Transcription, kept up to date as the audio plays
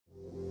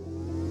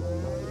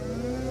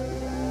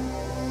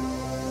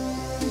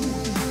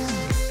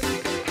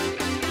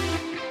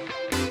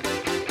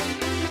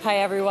Hi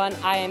everyone,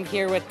 I am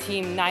here with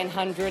Team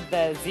 900,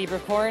 the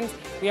Zebracorns.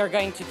 We are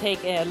going to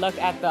take a look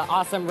at the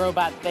awesome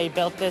robot they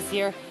built this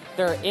year.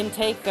 Their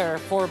intake, their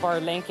 4-bar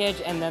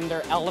linkage, and then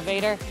their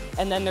elevator,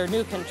 and then their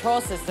new control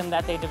system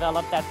that they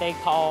developed that they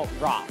call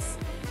ROS,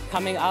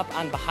 coming up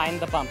on Behind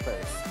the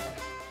Bumpers.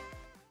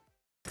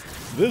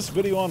 This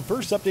video on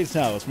First Updates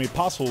Now is made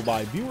possible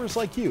by viewers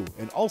like you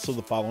and also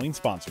the following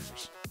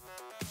sponsors.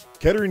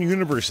 Kettering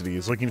University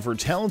is looking for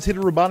talented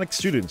robotics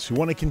students who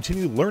want to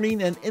continue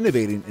learning and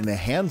innovating in a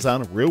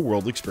hands-on,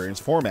 real-world experience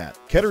format.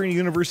 Kettering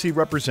University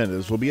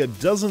representatives will be at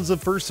dozens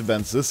of FIRST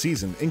events this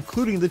season,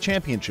 including the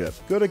championship.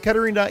 Go to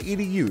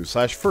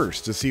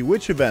kettering.edu/first to see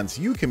which events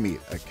you can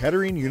meet a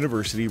Kettering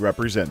University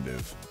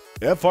representative.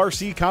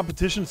 FRC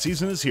competition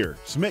season is here.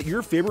 Submit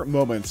your favorite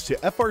moments to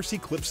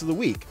FRC Clips of the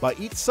Week by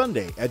each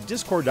Sunday at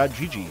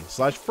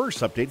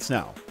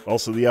discord.gg/firstupdatesnow.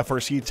 Also, the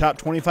FRC Top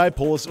 25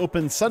 poll is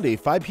open Sunday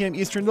 5 p.m.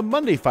 Eastern to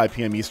Monday 5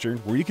 p.m. Eastern,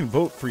 where you can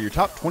vote for your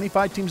top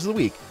 25 teams of the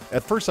week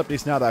at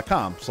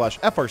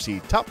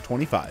firstupdatesnow.com/FRC Top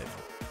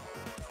 25.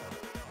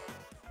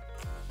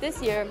 This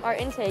year, our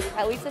intake,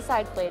 at least the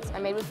side plates, are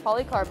made with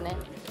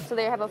polycarbonate, so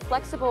they have a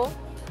flexible,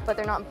 but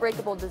they're not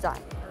breakable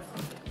design.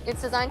 It's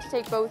designed to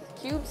take both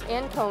cubes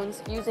and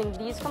cones using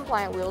these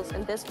compliant wheels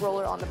and this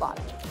roller on the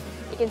bottom.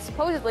 It can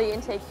supposedly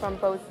intake from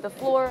both the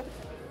floor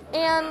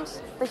and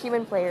the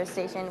human player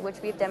station, which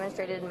we've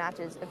demonstrated in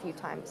matches a few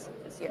times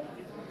this year.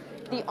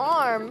 The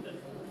arm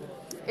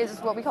is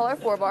what we call our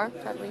 4-bar.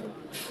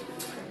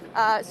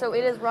 So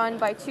it is run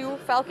by 2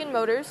 Falcon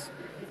motors,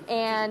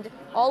 and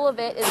all of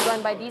it is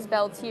run by these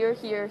belts here,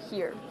 here,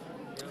 here,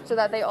 so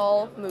that they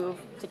all move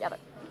together.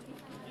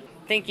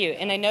 Thank you.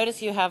 And I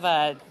notice you have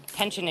a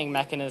tensioning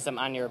mechanism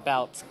on your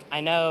belts.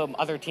 I know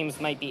other teams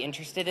might be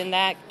interested in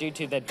that due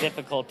to the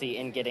difficulty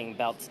in getting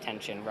belts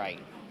tension right.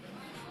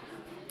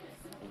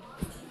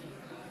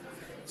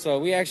 So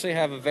we actually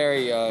have a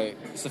very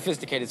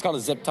sophisticated, it's called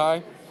a zip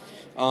tie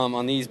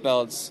on these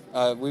belts.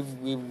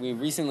 We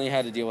recently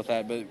had to deal with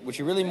that, but what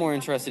you're really more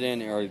interested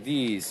in are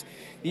these.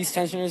 These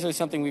tensioners are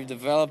something we've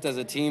developed as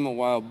a team a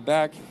while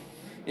back.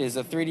 It is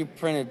a 3D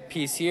printed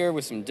piece here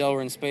with some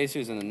Delrin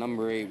spacers and a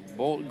number 8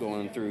 bolt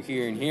going through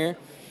here and here.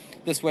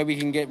 This way we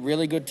can get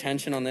really good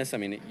tension on this. I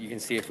mean, you can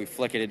see if we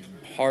flick it, it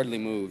hardly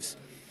moves.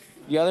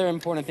 The other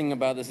important thing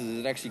about this is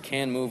it actually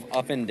can move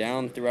up and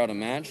down throughout a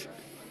match.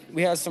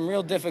 We had some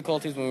real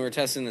difficulties when we were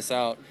testing this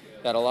out,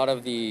 that a lot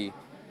of the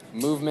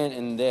movement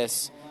in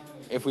this,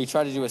 if we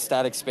try to do a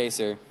static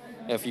spacer,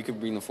 if you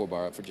could bring the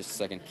 4-bar up for just a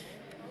second,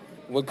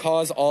 would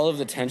cause all of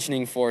the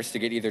tensioning force to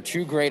get either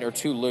too great or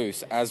too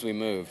loose as we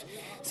moved.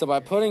 So by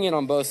putting it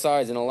on both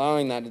sides and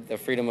allowing that the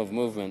freedom of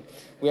movement,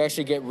 we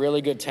actually get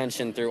really good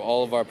tension through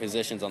all of our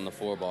positions on the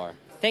 4-bar.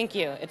 Thank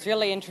you. It's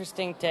really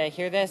interesting to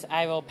hear this.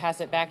 I will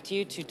pass it back to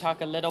you to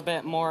talk a little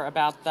bit more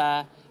about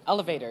the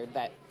elevator.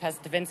 Pass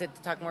it to Vincent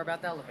to talk more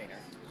about the elevator.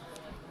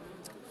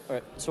 All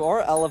right, so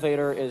our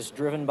elevator is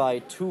driven by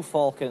 2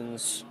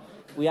 Falcons.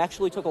 We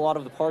actually took a lot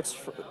of the parts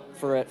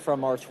for it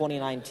from our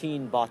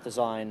 2019 bot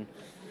design,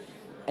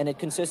 and it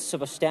consists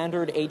of a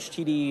standard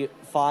HTD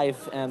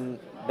 5M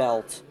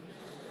belt,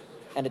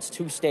 and it's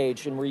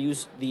 2-stage, and we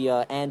use the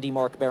Andy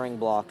Mark bearing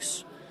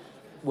blocks,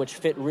 which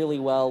fit really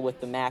well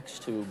with the Max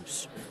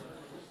tubes.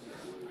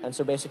 And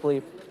so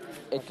basically,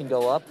 it can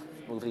go up.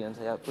 Move the end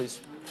out, please.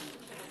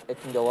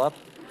 It can go up.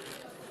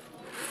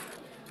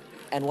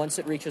 And once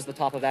it reaches the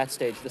top of that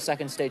stage, the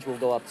second stage will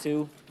go up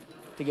too,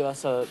 to give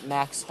us a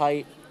max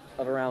height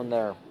of around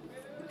there.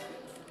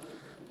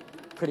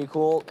 Pretty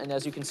cool, and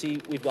as you can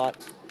see, we've got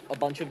a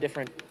bunch of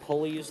different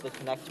pulleys that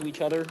connect to each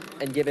other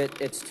and give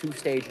it its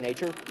 2-stage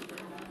nature.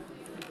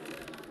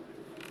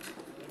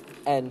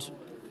 And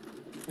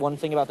one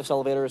thing about this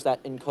elevator is that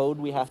in code,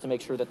 we have to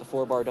make sure that the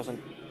 4-bar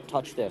doesn't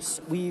touch this.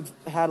 We've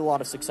had a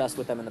lot of success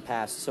with them in the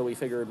past, so we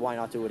figured why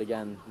not do it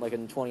again. Like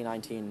in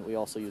 2019, we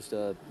also used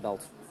a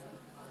belt.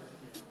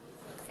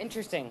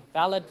 Interesting.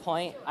 Valid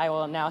point. I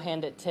will now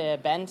hand it to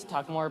Ben to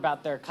talk more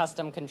about their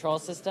custom control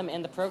system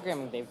and the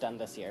programming they've done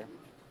this year.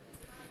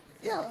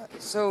 Yeah,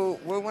 so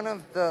we're one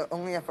of the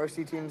only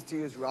FRC teams to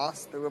use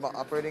ROS, the robot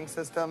operating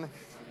system.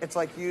 It's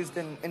like used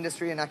in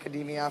industry and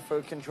academia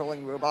for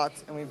controlling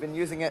robots, and we've been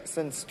using it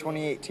since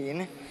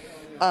 2018.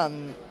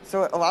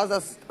 So it allows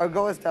us, our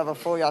goal is to have a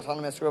fully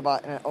autonomous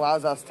robot, and it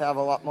allows us to have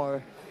a lot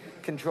more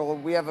control.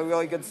 We have a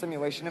really good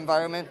simulation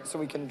environment, so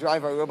we can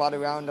drive our robot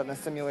around on a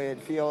simulated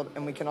field,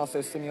 and we can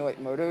also simulate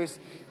motors.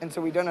 And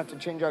so we don't have to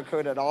change our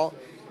code at all.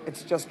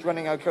 It's just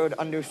running our code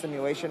under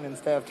simulation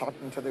instead of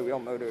talking to the real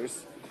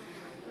motors.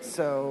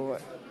 So,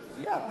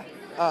 yeah.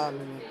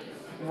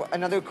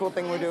 Another cool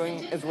thing we're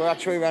doing is we're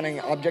actually running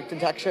object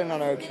detection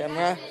on our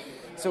camera,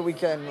 so we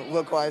can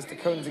localize the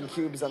cones and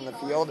cubes on the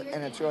field,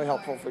 and it's really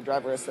helpful for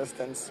driver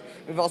assistance.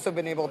 We've also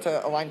been able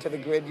to align to the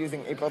grid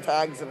using April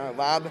tags in our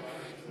lab,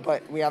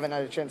 but we haven't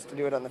had a chance to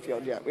do it on the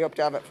field yet. We hope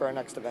to have it for our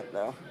next event,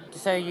 though.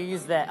 So you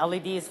use the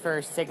LEDs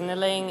for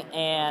signaling,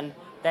 and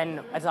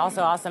then it's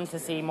also awesome to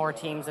see more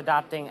teams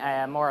adopting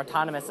a more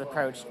autonomous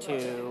approach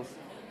to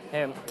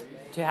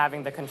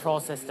having the control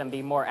system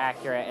be more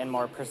accurate and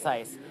more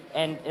precise.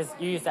 And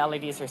you use the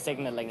LEDs for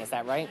signaling, is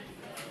that right?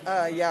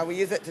 Yeah, we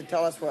use it to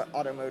tell us what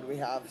auto mode we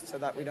have so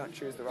that we don't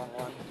choose the wrong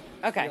one.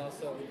 Okay.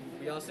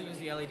 We also use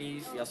the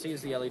LEDs. We also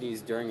use the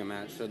LEDs during a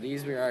match. So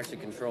these we are actually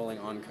controlling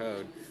on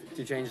code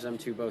to change them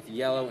to both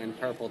yellow and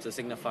purple to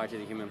signify to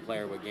the human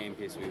player what game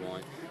piece we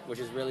want, which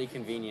is really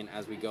convenient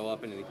as we go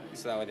up into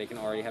so that way they can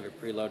already have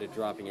it preloaded,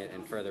 dropping it,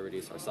 and further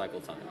reduce our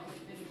cycle time.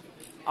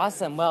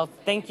 Awesome. Well,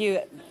 thank you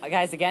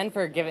guys again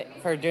for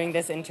doing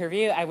this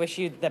interview. I wish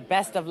you the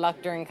best of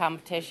luck during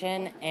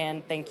competition,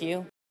 and thank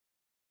you.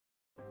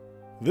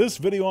 This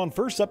video on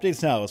First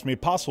Updates Now is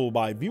made possible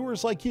by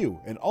viewers like you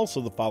and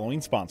also the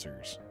following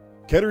sponsors.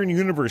 Kettering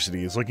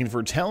University is looking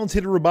for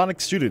talented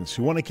robotics students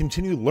who want to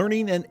continue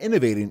learning and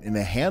innovating in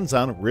a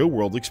hands-on,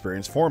 real-world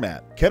experience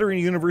format. Kettering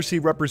University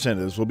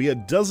representatives will be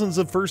at dozens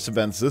of FIRST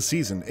events this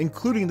season,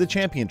 including the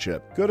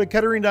championship. Go to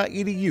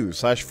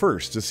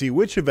kettering.edu/first to see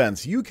which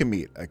events you can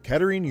meet a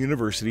Kettering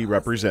University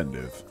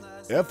representative.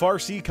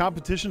 FRC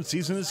competition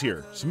season is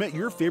here. Submit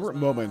your favorite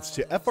moments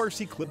to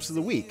FRC Clips of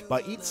the Week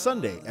by each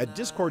Sunday at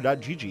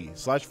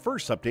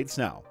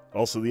discord.gg/firstupdatesnow.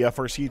 Also, the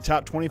FRC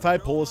Top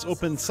 25 poll is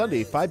open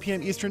Sunday 5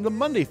 p.m. Eastern to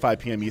Monday 5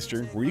 p.m.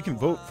 Eastern, where you can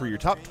vote for your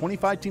top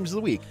 25 teams of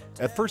the week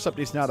at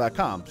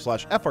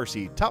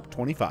firstupdatesnow.com/FRC Top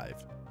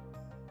 25.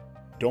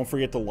 Don't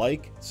forget to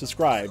like,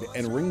 subscribe,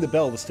 and ring the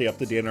bell to stay up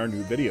to date on our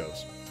new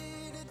videos.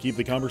 Keep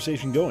the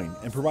conversation going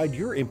and provide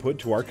your input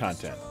to our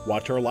content.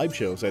 Watch our live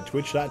shows at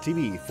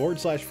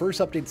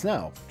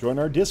twitch.tv/firstupdatesnow. Join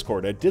our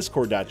Discord at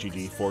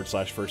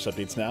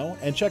discord.gg/firstupdatesnow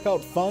and check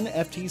out Fun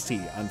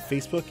FTC on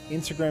Facebook,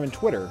 Instagram, and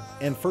Twitter,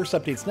 and First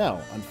Updates Now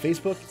on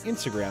Facebook,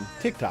 Instagram,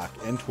 TikTok,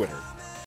 and Twitter.